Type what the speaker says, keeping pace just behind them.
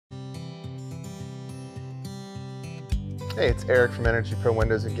Hey, it's Eric from Energy Pro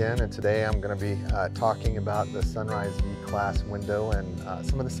Windows again, and today I'm going to be talking about the Sunrise V-Class window and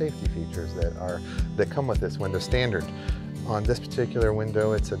some of the safety features that come with this window standard. On this particular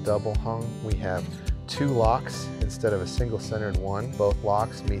window, it's a double hung. We have two locks instead of a single centered one. Both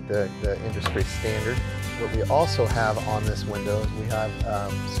locks meet the industry standard. What we also have on this window is we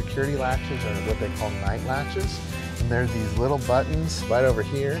have security latches, or what they call night latches, and there's these little buttons right over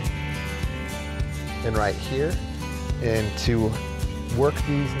here and right here. And to work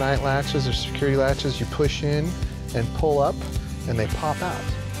these night latches or security latches, you push in and pull up and they pop out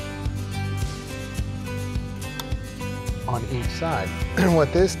on each side. And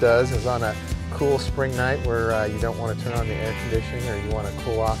what this does is on a cool spring night where you don't want to turn on the air conditioning or you want to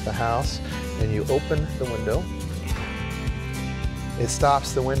cool off the house, and you open the window, it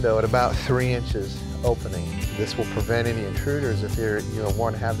stops the window at about 3 inches opening. This will prevent any intruders if you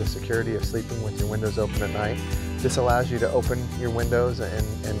want to have the security of sleeping with your windows open at night. This allows you to open your windows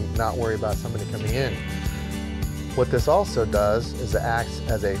and not worry about somebody coming in. What this also does is it acts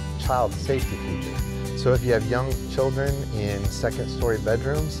as a child safety feature. So if you have young children in second-story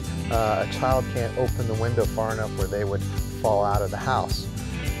bedrooms, a child can't open the window far enough where they would fall out of the house.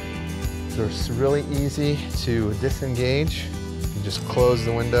 So it's really easy to disengage. You just close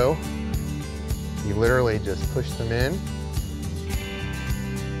the window. You literally just push them in,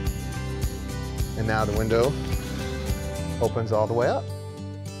 and now the window opens all the way up.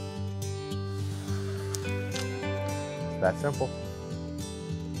 It's that simple.